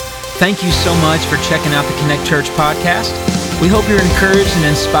Thank you so much for checking out the Connect Church podcast. We hope you're encouraged and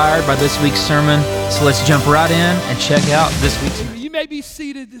inspired by this week's sermon. So let's jump right in and check out this week's sermon. You may be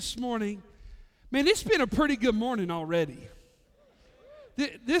seated this morning. Man, it's been a pretty good morning already.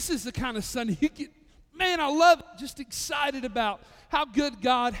 This is the kind of Sunday you get, man, I love it. Just excited about how good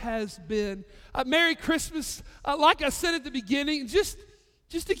God has been. Merry Christmas. Like I said at the beginning, just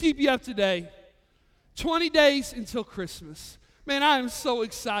to keep you up to date, 20 days until Christmas. Man, I am so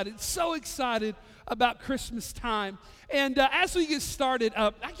excited about Christmas time. And as we get started,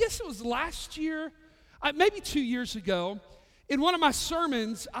 I guess it was last year, maybe 2 years ago, in one of my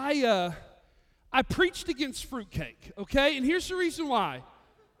sermons, I preached against fruitcake, okay? And here's the reason why.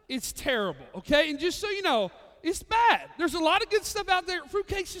 It's terrible, okay? And just so you know, it's bad. There's a lot of good stuff out there.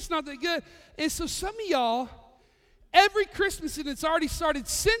 Fruitcake's just not that good. And so some of y'all, every Christmas, and it's already started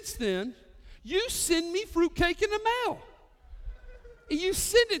since then, you send me fruitcake in the mail. You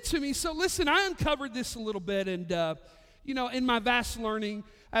send it to me. So listen, I uncovered this a little bit, and in my vast learning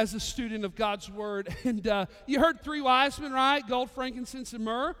as a student of God's Word, and you heard three wise men, right? Gold, frankincense, and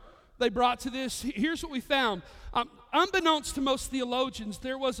myrrh. They brought to this. Here's what we found. Unbeknownst to most theologians,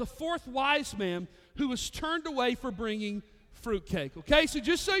 there was a fourth wise man who was turned away for bringing fruitcake. Okay, so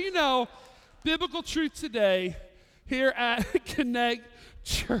just so you know, biblical truth today here at Connect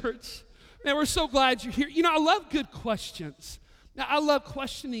Church. Man, we're so glad you're here. You know, I love good questions. Now, I love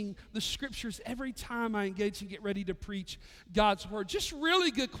questioning the scriptures every time I engage and get ready to preach God's word. Just really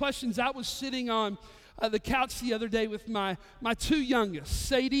good questions. I was sitting on the couch the other day with my two youngest,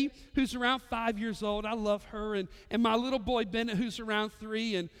 Sadie, who's around 5 years old. I love her. And my little boy, Bennett, who's around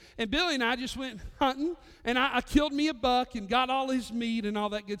 3. And Billy and I just went hunting, and I killed me a buck and got all his meat and all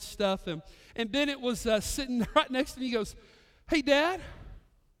that good stuff. And Bennett was sitting right next to me. He goes, "Hey, Dad,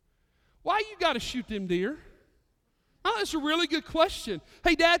 why you got to shoot them deer?" Oh, that's a really good question.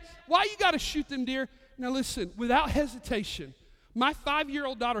 Hey, Dad, why you got to shoot them deer? Now, listen, without hesitation, my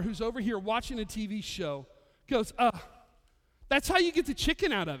 5-year-old daughter who's over here watching a TV show goes, that's how you get the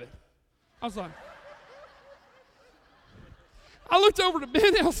chicken out of it. I was like, I looked over to Ben,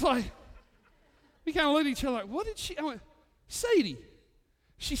 and I was like, we kind of looked at each other like, what did she, I went, Sadie,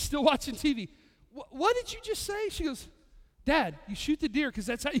 she's still watching TV. What did you just say? She goes, Dad, you shoot the deer because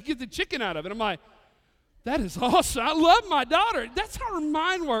that's how you get the chicken out of it. I'm like, that is awesome. I love my daughter. That's how her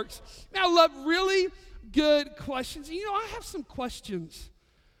mind works. Now, I love really good questions. You know, I have some questions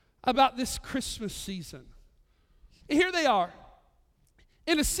about this Christmas season. And here they are.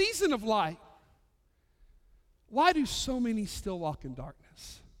 In a season of light, why do so many still walk in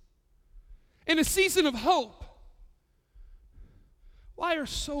darkness? In a season of hope, why are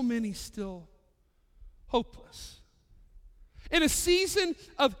so many still hopeless? In a season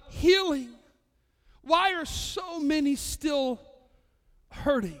of healing, why are so many still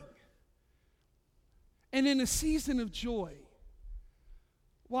hurting? And in a season of joy,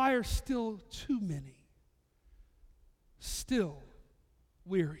 why are still too many still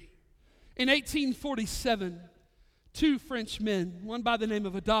weary? In 1847, two French men, one by the name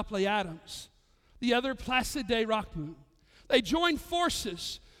of Adolphe Adams, the other Placide de Roquemaure, they joined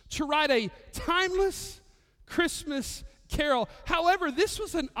forces to write a timeless Christmas carol. However, this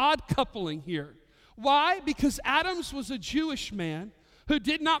was an odd coupling here. Why? Because Adams was a Jewish man who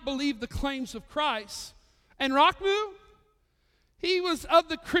did not believe the claims of Christ. And Roquemaure, he was of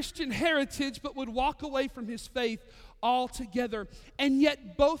the Christian heritage but would walk away from his faith altogether. And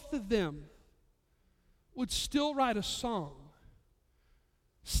yet both of them would still write a song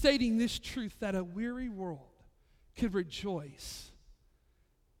stating this truth, that a weary world could rejoice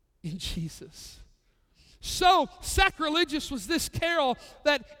in Jesus. So sacrilegious was this carol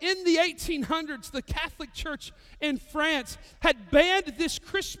that in the 1800s, the Catholic Church in France had banned this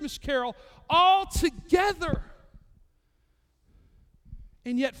Christmas carol altogether.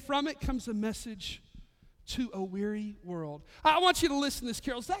 And yet from it comes a message to a weary world. I want you to listen to this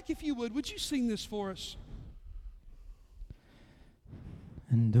carol. Zach, if you would you sing this for us?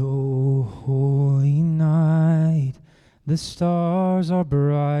 And oh, holy night, the stars are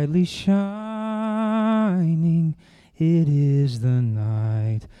brightly shining. It is the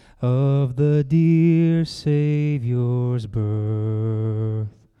night of the dear Savior's birth.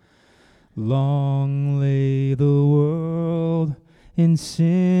 Long lay the world in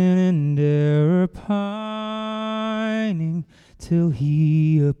sin and error pining, till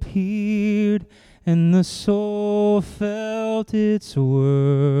he appeared and the soul felt its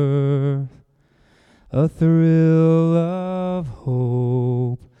worth. A thrill of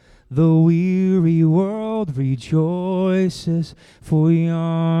hope, the weary world rejoices, for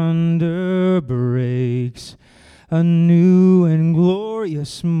yonder breaks a new and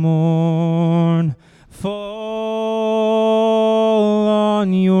glorious morn. Fall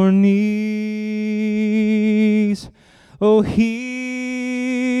on your knees. Oh,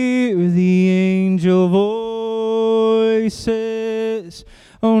 hear the angel voices.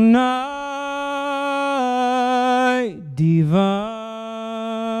 Oh, night divine,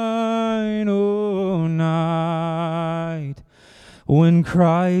 oh, night when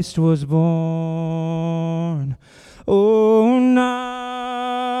Christ was born. Oh, night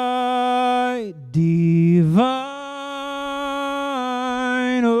divine,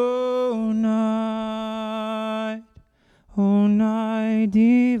 oh, night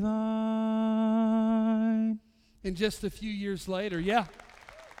divine. And just a few years later,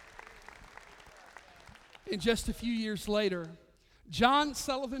 John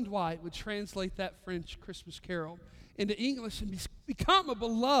Sullivan Dwight would translate that French Christmas carol into English and become a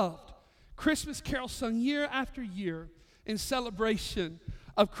beloved Christmas carol sung year after year in celebration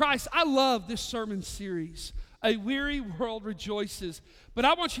of Christ. I love this sermon series, A Weary World Rejoices. But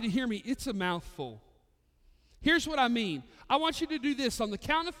I want you to hear me, it's a mouthful. Here's what I mean. I want you to do this on the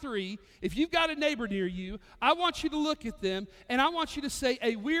count of 3. If you've got a neighbor near you, I want you to look at them, and I want you to say,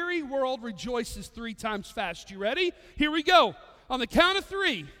 a weary world rejoices 3 times fast. You ready? Here we go. On the count of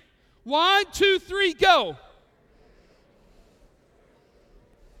 3. 1, 2, 3, go.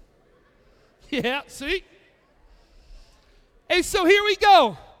 Yeah, see? Hey, so here we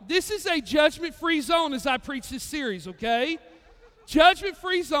go. This is a judgment-free zone as I preach this series, okay?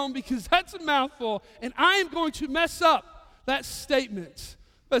 Judgment-free zone, because that's a mouthful, and I am going to mess up that statement.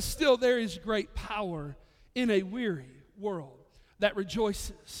 But still, there is great power in a weary world that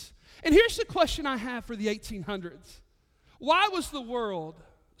rejoices. And here's the question I have for the 1800s. Why was the world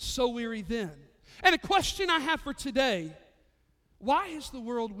so weary then? And a question I have for today. Why is the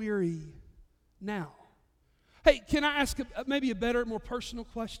world weary now? Hey, can I ask maybe a better, more personal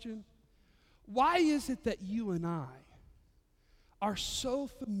question? Why is it that you and I are so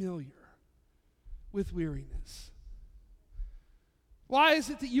familiar with weariness? Why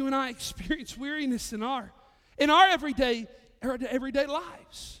is it that you and I experience weariness in our everyday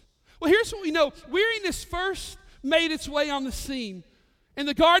lives? Well, here's what we know. Weariness first made its way on the scene in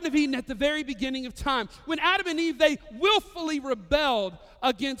the Garden of Eden at the very beginning of time. When Adam and Eve, they willfully rebelled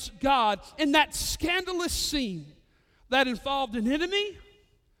against God in that scandalous scene that involved an enemy,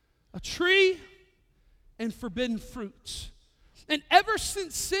 a tree, and forbidden fruits. And ever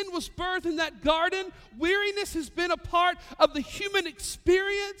since sin was birthed in that garden, weariness has been a part of the human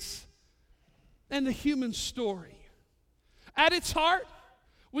experience and the human story. At its heart,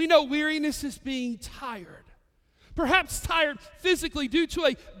 we know weariness is being tired. Perhaps tired physically due to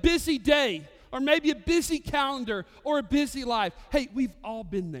a busy day, or maybe a busy calendar, or a busy life. Hey, we've all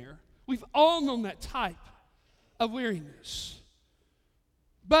been there. We've all known that type of weariness.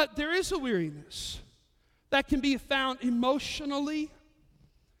 But there is a weariness that can be found emotionally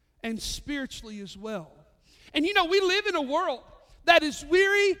and spiritually as well. And you know, we live in a world that is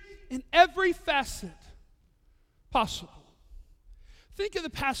weary in every facet possible. Think of the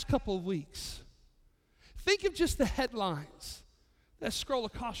past couple of weeks. Think of just the headlines that scroll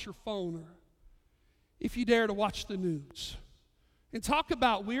across your phone, or if you dare to watch the news, and talk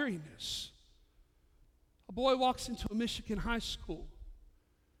about weariness. A boy walks into a Michigan high school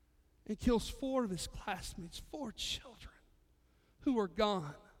and kills 4 of his classmates, 4 children who are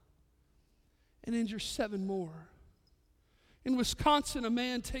gone, and injures 7 more. In Wisconsin, a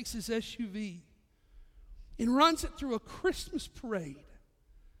man takes his SUV and runs it through a Christmas parade,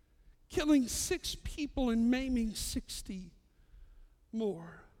 killing 6 people and maiming 60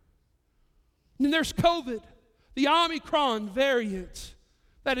 more. And then there's COVID, the Omicron variant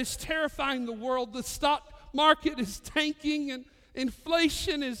that is terrifying the world. The stock market is tanking and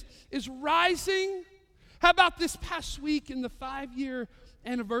inflation is rising. How about this past week in the 5-year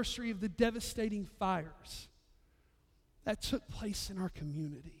anniversary of the devastating fires that took place in our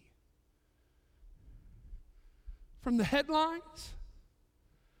community? From the headlines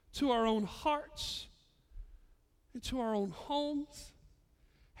to our own hearts and to our own homes.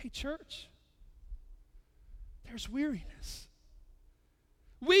 Hey, church, there's weariness.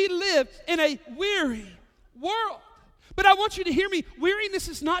 We live in a weary world. But I want you to hear me. Weariness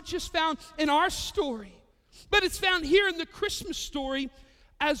is not just found in our story, but it's found here in the Christmas story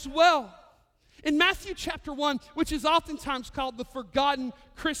as well. In Matthew chapter 1, which is oftentimes called the forgotten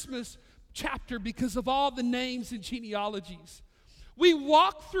Christmas chapter because of all the names and genealogies, we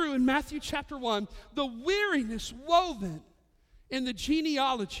walk through in Matthew chapter 1 the weariness woven in the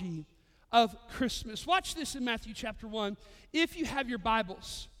genealogy of Christmas. Watch this in Matthew chapter 1 if you have your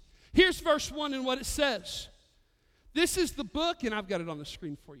Bibles. Here's verse 1 and what it says. This is the book, and I've got it on the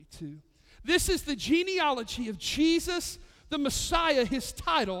screen for you too. This is the genealogy of Jesus, the Messiah, his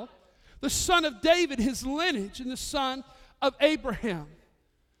title, the son of David, his lineage, and the son of Abraham,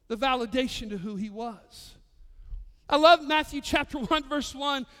 the validation to who he was. I love Matthew chapter 1, verse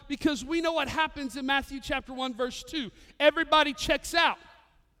 1, because we know what happens in Matthew chapter 1, verse 2. Everybody checks out.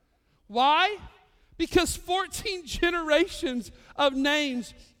 Why? Because 14 generations of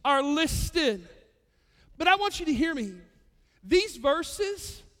names are listed. But I want you to hear me. These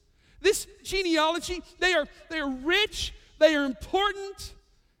verses, this genealogy, they are rich, they are important,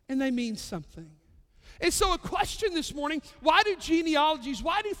 and they mean something. And so a question this morning, why do genealogies,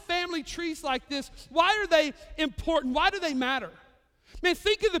 why do family trees like this, why are they important? Why do they matter? Man,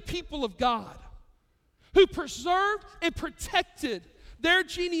 think of the people of God who preserved and protected their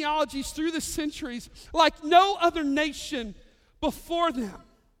genealogies through the centuries like no other nation before them.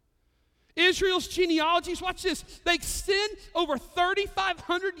 Israel's genealogies, watch this, they extend over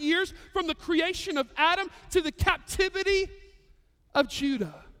 3,500 years from the creation of Adam to the captivity of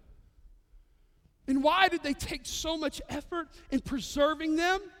Judah. And why did they take so much effort in preserving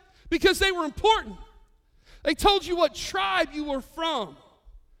them? Because they were important. They told you what tribe you were from.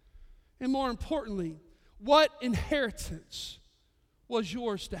 And more importantly, what inheritance was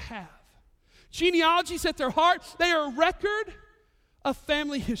yours to have. Genealogies at their heart, they are a record of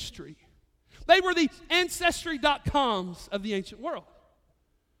family history. They were the Ancestry.coms of the ancient world.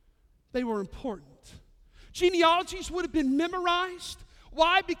 They were important. Genealogies would have been memorized.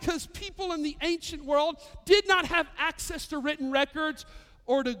 Why? Because people in the ancient world did not have access to written records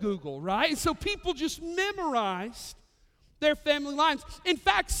or to Google, right? And so people just memorized their family lines. In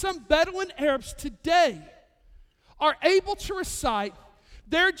fact, some Bedouin Arabs today are able to recite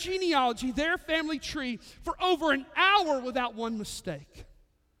their genealogy, their family tree, for over an hour without one mistake.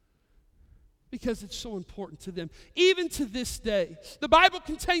 Because it's so important to them. Even to this day, the Bible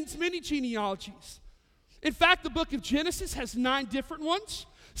contains many genealogies. In fact, the book of Genesis has 9 different ones.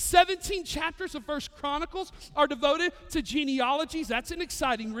 17 chapters of First Chronicles are devoted to genealogies. That's an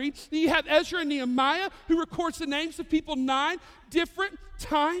exciting read. Then you have Ezra and Nehemiah, who records the names of people 9 different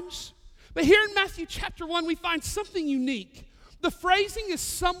times. But here in Matthew chapter 1, we find something unique. The phrasing is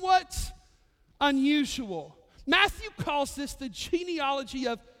somewhat unusual. Matthew calls this the genealogy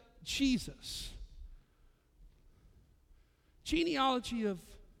of Jesus. Genealogy of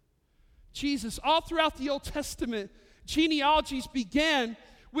Jesus. All throughout the Old Testament, genealogies began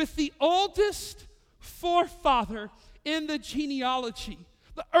with the oldest forefather in the genealogy.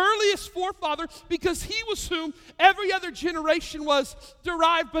 The earliest forefather, because he was whom every other generation was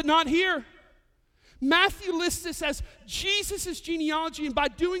derived, but not here. Matthew lists this as Jesus' genealogy, and by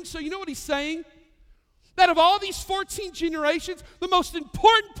doing so, you know what he's saying? That of all these 14 generations, the most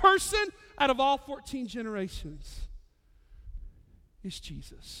important person out of all 14 generations is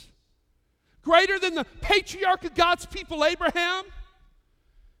Jesus. Greater than the patriarch of God's people, Abraham,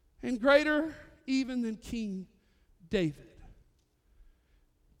 and greater even than King David.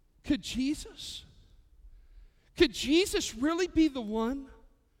 Could Jesus really be the one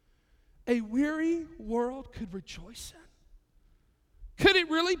a weary world could rejoice in? Could it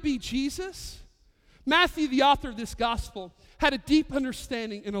really be Jesus? Matthew, the author of this gospel, had a deep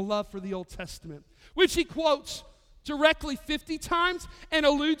understanding and a love for the Old Testament, which he quotes directly 50 times and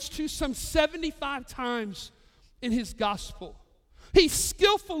alludes to some 75 times in his gospel. He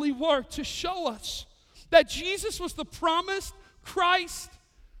skillfully worked to show us that Jesus was the promised Christ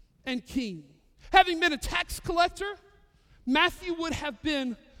and King. Having been a tax collector, Matthew would have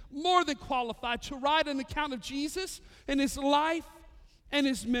been more than qualified to write an account of Jesus and his life and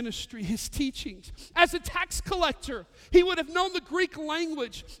his ministry, his teachings. As a tax collector, he would have known the Greek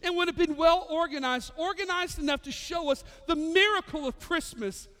language and would have been well organized enough to show us the miracle of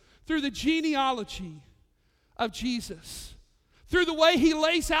Christmas through the genealogy of Jesus. Through the way he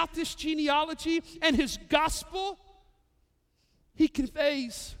lays out this genealogy and his gospel, he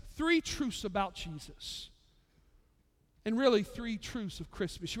conveys 3 truths about Jesus. And really 3 truths of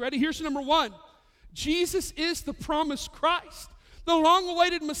Christmas. You ready? Here's number 1. Jesus is the promised Christ, the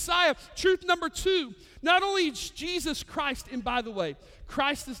long-awaited Messiah. Truth number 2, not only is Jesus Christ, and by the way,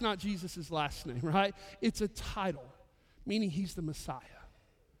 Christ is not Jesus' last name, right? It's a title, meaning he's the Messiah.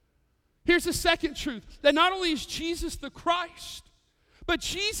 Here's the second truth, that not only is Jesus the Christ, but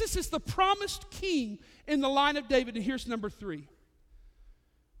Jesus is the promised King in the line of David. And here's number 3.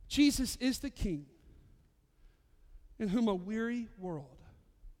 Jesus is the King in whom a weary world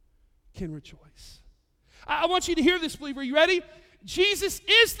can rejoice. I want you to hear this, believer. You ready? Jesus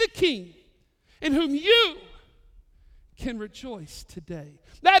is the King in whom you can rejoice today.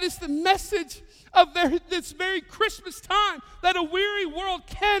 That is the message of this very Christmas time, that a weary world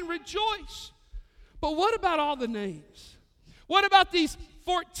can rejoice. But what about all the names? What about these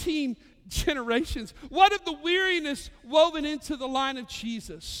 14 generations? What of the weariness woven into the line of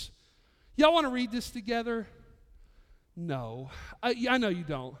Jesus? Y'all want to read this together? No. I know you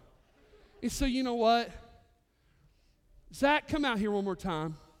don't. And so you know what? Zach, come out here one more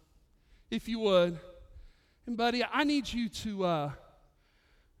time, if you would. And buddy, I need you to,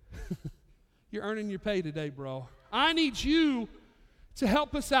 you're earning your pay today, bro. I need you to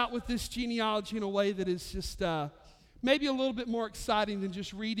help us out with this genealogy in a way that is just maybe a little bit more exciting than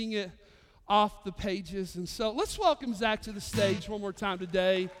just reading it off the pages. And so let's welcome Zach to the stage one more time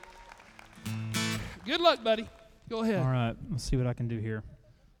today. Good luck, buddy. Go ahead. All right, let's see what I can do here.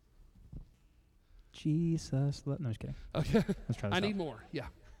 Jesus, no, just kidding. Okay. Let's try this I out. need more, yeah.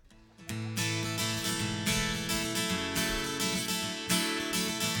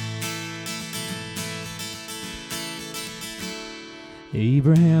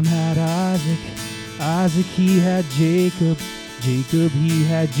 Abraham had Isaac, Isaac he had Jacob, Jacob he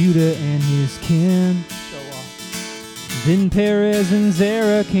had Judah and his kin. Show off. Then Perez and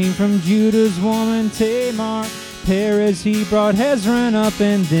Zerah came from Judah's woman Tamar. Perez he brought Hezron up,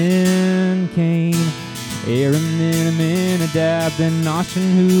 and then came Aram, then Amminadab, then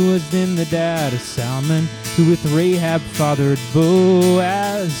Nahshon, who was then the dad of Salmon, who with Rahab fathered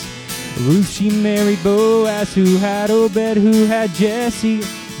Boaz. Ruth she married Boaz, who had Obed, who had Jesse.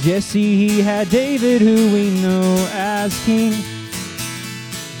 Jesse he had David, who we know as king.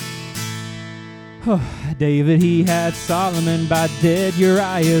 David he had Solomon by dead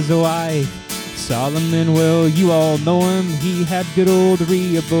Uriah's wife. Solomon, well, you all know him. He had good old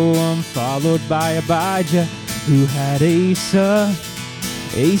Rehoboam, followed by Abijah, who had Asa.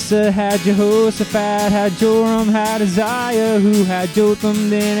 Asa had Jehoshaphat, had Joram, had Uzziah, who had Jotham,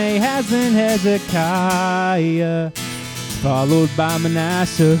 then Ahaz, then Hezekiah. Followed by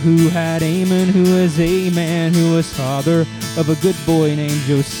Manasseh, who had Amon, who was a man who was father of a good boy named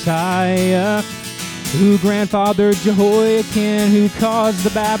Josiah, who grandfathered Jehoiakim, who caused the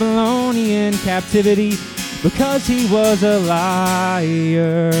Babylonian captivity because he was a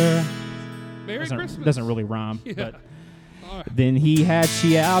liar. Merry Christmas. Doesn't really rhyme, Yeah. but... All right. Then he had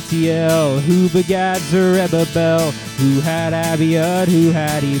Shealtiel, who begat Zerubbabel, who had Abiud, who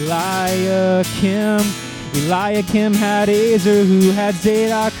had Eliakim. Eliakim had Azer, who had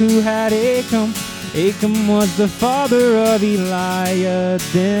Zadok, who had Achim. Achim was the father of Eliab.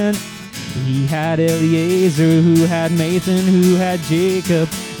 Then he had Eliezer, who had Mathan, who had Jacob.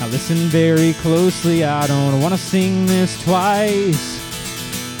 Now listen very closely, I don't want to sing this twice.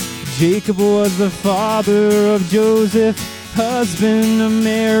 Jacob was the father of Joseph, husband of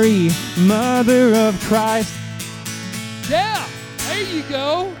Mary, mother of Christ. Yeah, there you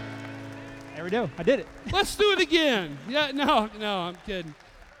go. There we go. I did it. Let's do it again. Yeah, no, I'm kidding.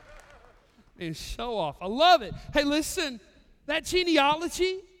 And show off. I love it. Hey, listen, that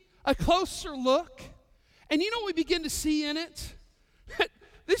genealogy, a closer look, and you know what we begin to see in it?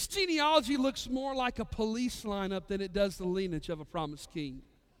 This genealogy looks more like a police lineup than it does the lineage of a promised king.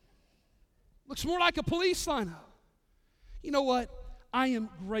 Looks more like a police lineup. You know what? I am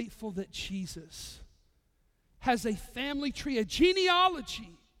grateful that Jesus has a family tree, a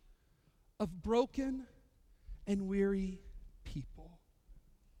genealogy of broken and weary people.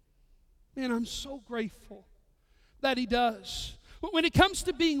 Man, I'm so grateful that he does. When it comes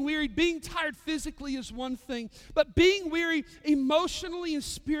to being weary, being tired physically is one thing, but being weary emotionally and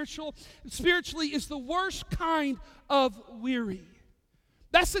spiritually is the worst kind of weary.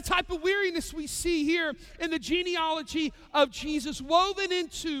 That's the type of weariness we see here in the genealogy of Jesus woven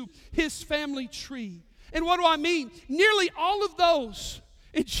into his family tree. And what do I mean? Nearly all of those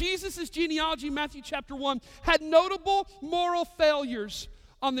in Jesus' genealogy, Matthew chapter 1, had notable moral failures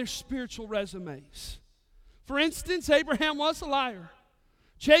on their spiritual resumes. For instance, Abraham was a liar.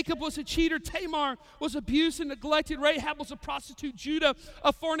 Jacob was a cheater. Tamar was abused and neglected. Rahab was a prostitute. Judah,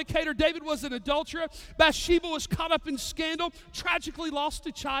 a fornicator. David was an adulterer. Bathsheba was caught up in scandal, tragically lost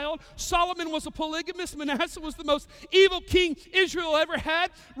a child. Solomon was a polygamist. Manasseh was the most evil king Israel ever had.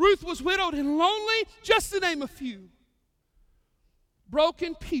 Ruth was widowed and lonely, just to name a few.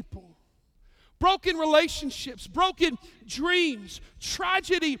 Broken people, broken relationships, broken dreams,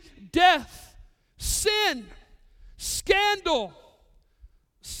 tragedy, death, sin, scandal,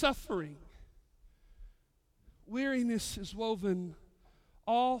 suffering. Weariness is woven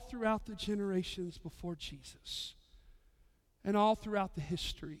all throughout the generations before Jesus and all throughout the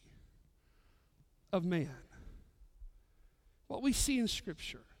history of man. What we see in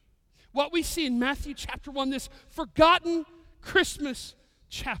Scripture, What we see in Matthew chapter 1, this forgotten Christmas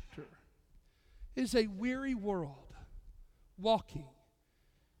chapter, is a weary world walking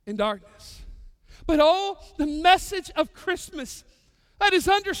in darkness. But oh, the message of Christmas that is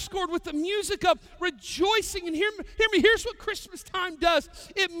underscored with the music of rejoicing. And hear me, here's what Christmas time does.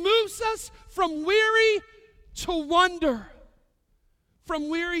 It moves us from weary to wonder. From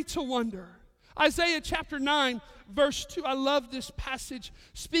weary to wonder. Isaiah chapter 9, verse 2. I love this passage.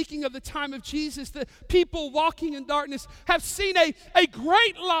 Speaking of the time of Jesus, the people walking in darkness have seen a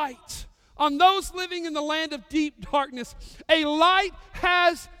great light on those living in the land of deep darkness. A light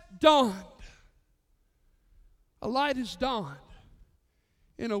has dawned. A light has dawned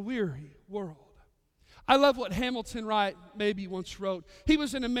in a weary world. I love what Hamilton Wright maybe once wrote. He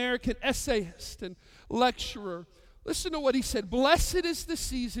was an American essayist and lecturer. Listen to what he said. Blessed is the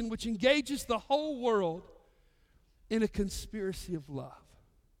season which engages the whole world in a conspiracy of love.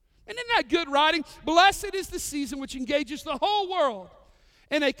 And isn't that good writing? Blessed is the season which engages the whole world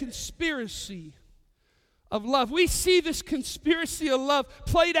in a conspiracy of love. We see this conspiracy of love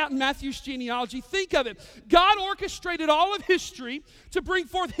played out in Matthew's genealogy. Think of it. God orchestrated all of history to bring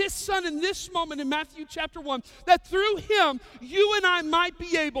forth his son in this moment in Matthew chapter 1, that through him, you and I might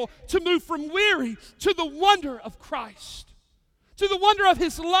be able to move from weary to the wonder of Christ, to the wonder of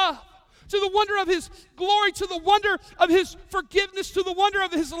his love, to the wonder of his glory, to the wonder of his forgiveness, to the wonder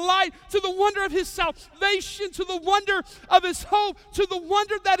of his light, to the wonder of his salvation, to the wonder of his hope, to the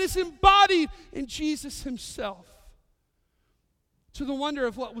wonder that is embodied in Jesus himself, to the wonder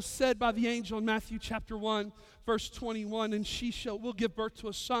of what was said by the angel in Matthew chapter 1, verse 21, and will give birth to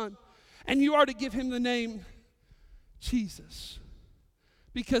a son, and you are to give him the name Jesus,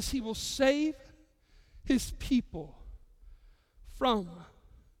 because he will save his people from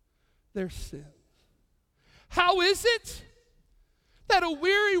their sin. How is it that a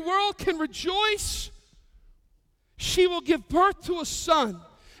weary world can rejoice? She will give birth to a son,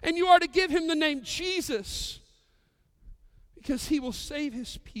 and you are to give him the name Jesus, because he will save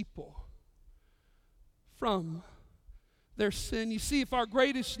his people from their sin. You see, if our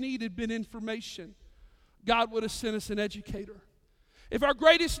greatest need had been information, God would have sent us an educator. If our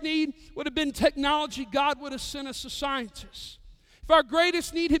greatest need would have been technology, God would have sent us a scientist. If our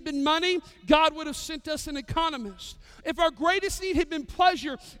greatest need had been money, God would have sent us an economist. If our greatest need had been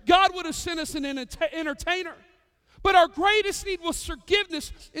pleasure, God would have sent us an entertainer. But our greatest need was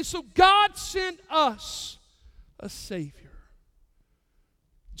forgiveness, and so God sent us a Savior.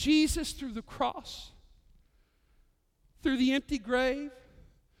 Jesus, through the cross, through the empty grave,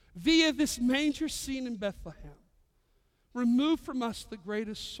 via this manger scene in Bethlehem, removed from us the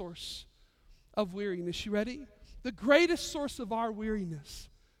greatest source of weariness. You ready? The greatest source of our weariness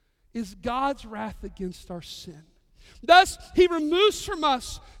is God's wrath against our sin. Thus, he removes from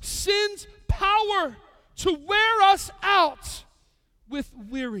us sin's power to wear us out with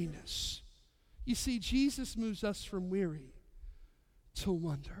weariness. You see, Jesus moves us from weary to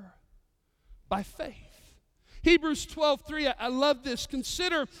wonder by faith. Hebrews 12:3, I love this.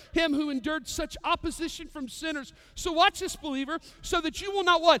 Consider him who endured such opposition from sinners. So watch this, believer, so that you will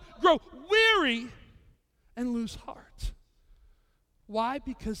not what? Grow weary and lose heart. Why?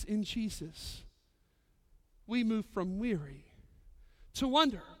 Because in Jesus, we move from weary to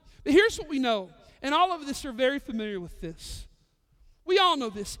wonder. But here's what we know, and all of us are very familiar with this. We all know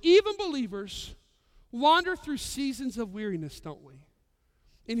this. Even believers wander through seasons of weariness, don't we?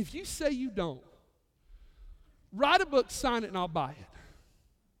 And if you say you don't, write a book, sign it, and I'll buy it.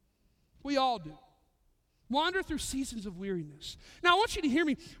 We all do. Wander through seasons of weariness. Now, I want you to hear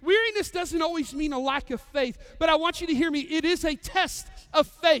me. Weariness doesn't always mean a lack of faith, but I want you to hear me. It is a test of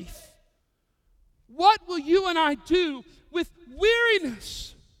faith. What will you and I do with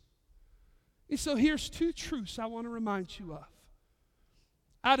weariness? And so here's two truths I want to remind you of.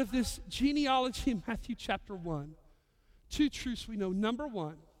 Out of this genealogy in Matthew chapter 1, two truths we know. Number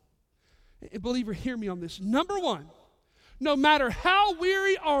one, believer, hear me on this. Number one, no matter how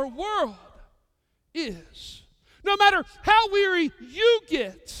weary our world is, no matter how weary you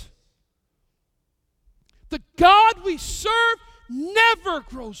get, the God we serve never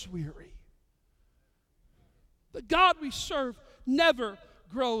grows weary. The God we serve never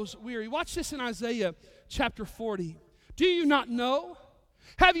grows weary. Watch this in Isaiah chapter 40. Do you not know?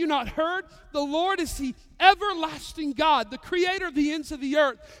 Have you not heard? The Lord is the everlasting God, the creator of the ends of the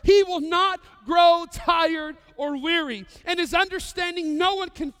earth. He will not grow tired or weary, and his understanding no one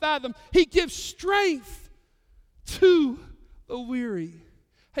can fathom. He gives strength to the weary.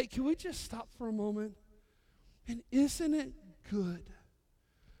 Hey, can we just stop for a moment? And isn't it good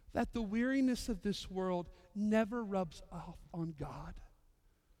that the weariness of this world never rubs off on God?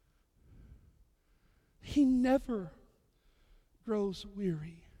 He never grows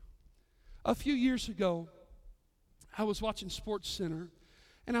weary. A few years ago, I was watching SportsCenter,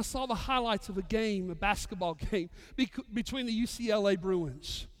 and I saw the highlights of a basketball game between the UCLA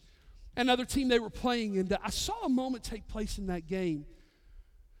Bruins, another team they were playing, and I saw a moment take place in that game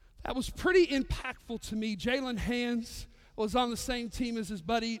that was pretty impactful to me. Jalen Hands was on the same team as his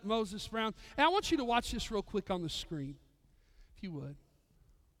buddy Moses Brown, and I want you to watch this real quick on the screen, if you would.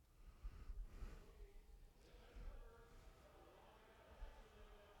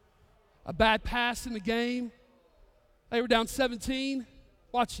 A bad pass in the game. They were down 17.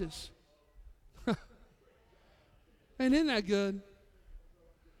 Watch this. Man, isn't that good?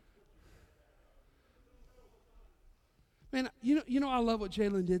 Man, you know I love what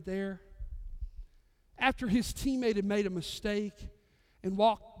Jalen did there. After his teammate had made a mistake and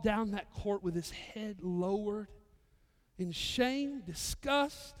walked down that court with his head lowered in shame,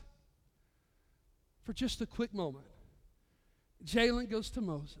 disgust, for just a quick moment, Jalen goes to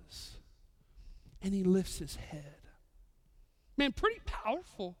Moses and he lifts his head. Man, pretty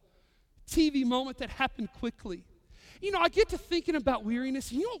powerful TV moment that happened quickly. You know, I get to thinking about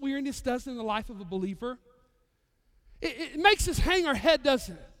weariness. You know what weariness does in the life of a believer? It makes us hang our head,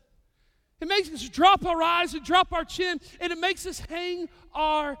 doesn't it? It makes us drop our eyes and drop our chin, and it makes us hang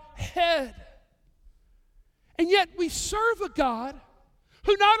our head. And yet we serve a God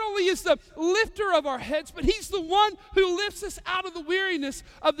who not only is the lifter of our heads, but He's the one who lifts us out of the weariness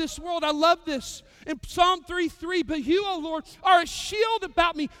of this world. I love this in Psalm 3:3. But you, O Lord, are a shield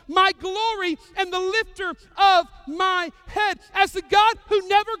about me, my glory, and the lifter of my head. As the God who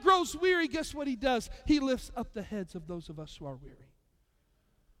never grows weary, guess what He does? He lifts up the heads of those of us who are weary.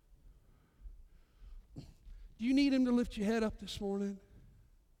 Do you need Him to lift your head up this morning?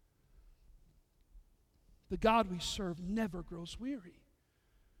 The God we serve never grows weary.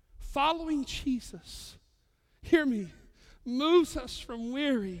 Following Jesus, hear me, moves us from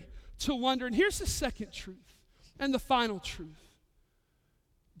weary to wonder. And here's the second truth and the final truth.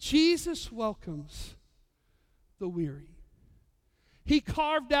 Jesus welcomes the weary. He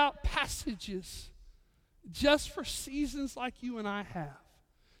carved out passages just for seasons like you and I have.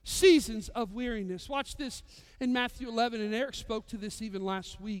 Seasons of weariness. Watch this in Matthew 11, and Eric spoke to this even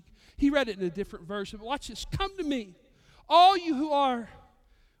last week. He read it in a different version, but watch this. Come to me, all you who are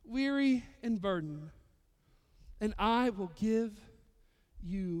weary and burdened, and I will give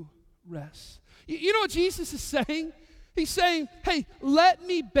you rest. You know what Jesus is saying? He's saying, hey, let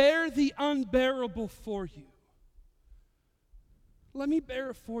me bear the unbearable for you. Let me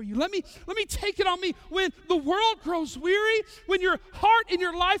bear it for you. Let me take it on me. When the world grows weary, when your heart and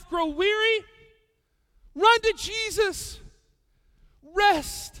your life grow weary, run to Jesus.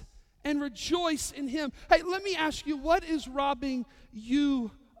 Rest and rejoice in Him. Hey, let me ask you, what is robbing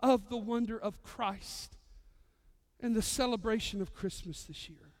you of the wonder of Christ and the celebration of Christmas this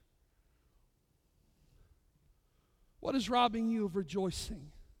year? What is robbing you of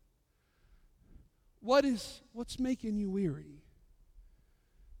rejoicing? What's making you weary?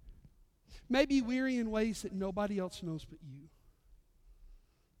 Maybe weary in ways that nobody else knows but you.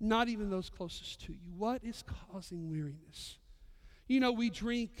 Not even those closest to you. What is causing weariness? You know, we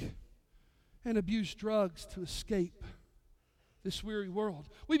drink and abuse drugs to escape this weary world.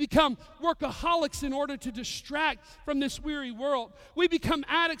 We become workaholics in order to distract from this weary world. We become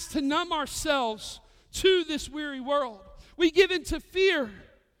addicts to numb ourselves to this weary world. We give in to fear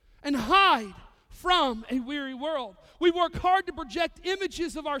and hide from a weary world. We work hard to project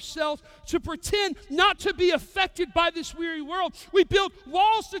images of ourselves to pretend not to be affected by this weary world. We build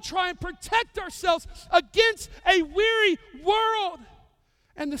walls to try and protect ourselves against a weary world.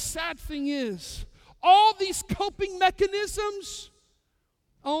 And the sad thing is, all these coping mechanisms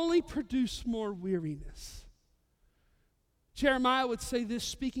only produce more weariness. Jeremiah would say this,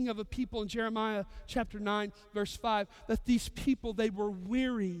 speaking of a people in Jeremiah chapter 9, verse 5, that these people, they were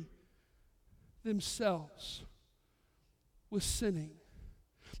weary themselves with sinning.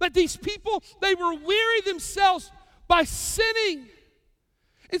 That these people, they were weary themselves by sinning.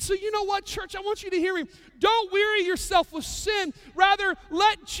 And so you know what, church? I want you to hear me. Don't weary yourself with sin. Rather,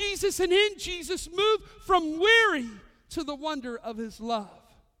 let Jesus and in Jesus move from weary to the wonder of His love.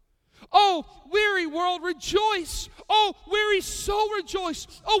 Oh, weary world, rejoice. Oh, weary soul, rejoice.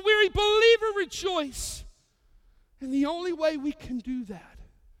 Oh, weary believer, rejoice. And the only way we can do that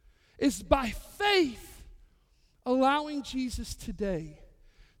is by faith, allowing Jesus today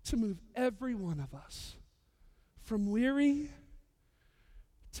to move every one of us from weary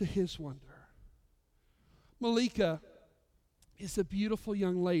to His wonder. Malika is a beautiful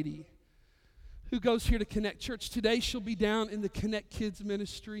young lady who goes here to Connect Church. Today she'll be down in the Connect Kids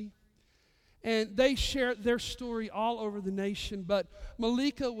ministry. And they share their story all over the nation, but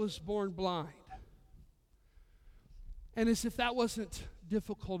Malika was born blind. And as if that wasn't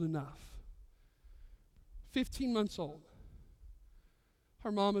difficult enough, 15 months old,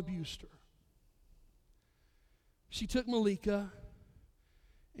 her mom abused her. She took Malika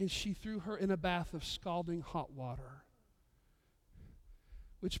and she threw her in a bath of scalding hot water,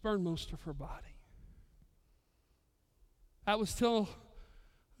 which burned most of her body. That was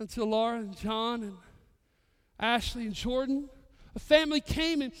until Laura and John and Ashley and Jordan, a family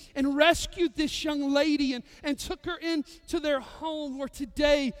came and rescued this young lady and took her into their home, where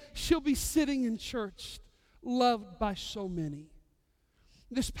today she'll be sitting in church, loved by so many.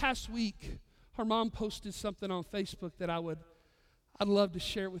 This past week, her mom posted something on Facebook that I'd love to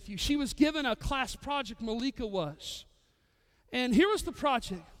share with you. She was given a class project, Malika was. And here was the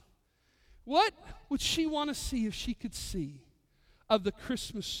project. What would she want to see if she could see of the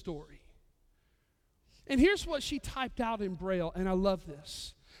Christmas story? And here's what she typed out in Braille, and I love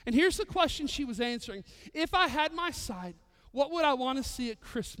this. And here's the question she was answering. If I had my sight, what would I want to see at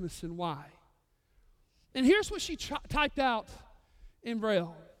Christmas and why? And here's what she typed out in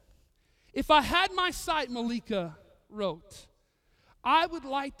Braille. If I had my sight, Malika wrote, I would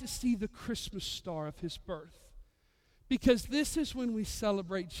like to see the Christmas star of his birth, because this is when we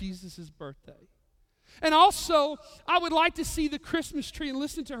celebrate Jesus' birthday. And also, I would like to see the Christmas tree, and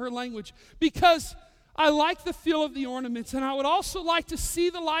listen to her language, because I like the feel of the ornaments, and I would also like to see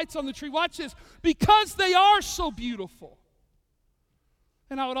the lights on the tree. Watch this, because they are so beautiful.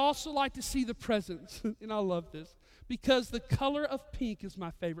 And I would also like to see the presents, and I love this, because the color of pink is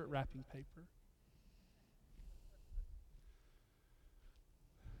my favorite wrapping paper.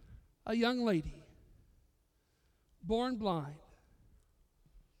 A young lady, born blind,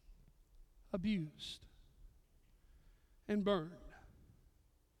 abused, and burned,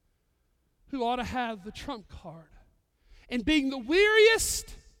 who ought to have the trump card, and being the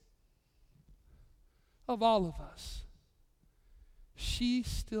weariest of all of us, she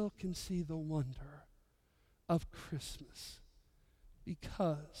still can see the wonder of Christmas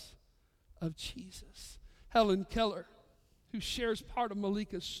because of Jesus. Helen Keller, who shares part of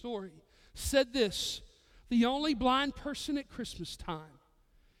Malika's story, said this: the only blind person at Christmas time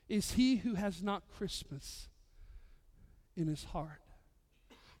is he who has not Christmas in his heart.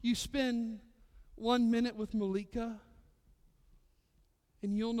 You spend 1 minute with Malika,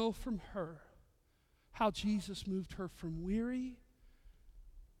 and you'll know from her how Jesus moved her from weary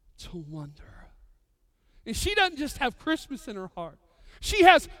to wonder. And she doesn't just have Christmas in her heart. She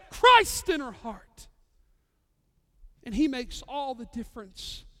has Christ in her heart. And he makes all the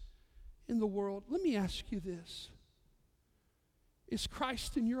difference in the world. Let me ask you this. Is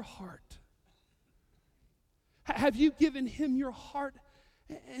Christ in your heart? Have you given him your heart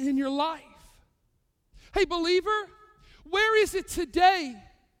and your life? Hey, believer, where is it today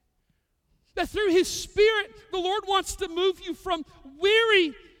that through his Spirit, the Lord wants to move you from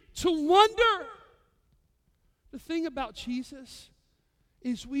weary to wonder? The thing about Jesus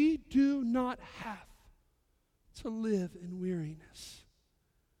is we do not have to live in weariness.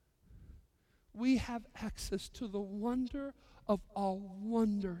 We have access to the wonder of all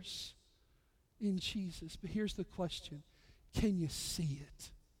wonders in Jesus. But here's the question. Can you see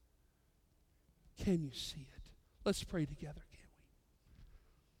it? Can you see it? Let's pray together, can we?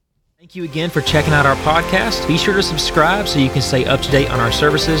 Thank you again for checking out our podcast. Be sure to subscribe so you can stay up to date on our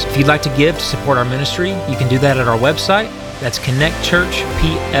services. If you'd like to give to support our ministry, you can do that at our website. That's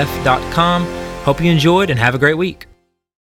connectchurchpf.com. Hope you enjoyed and have a great week.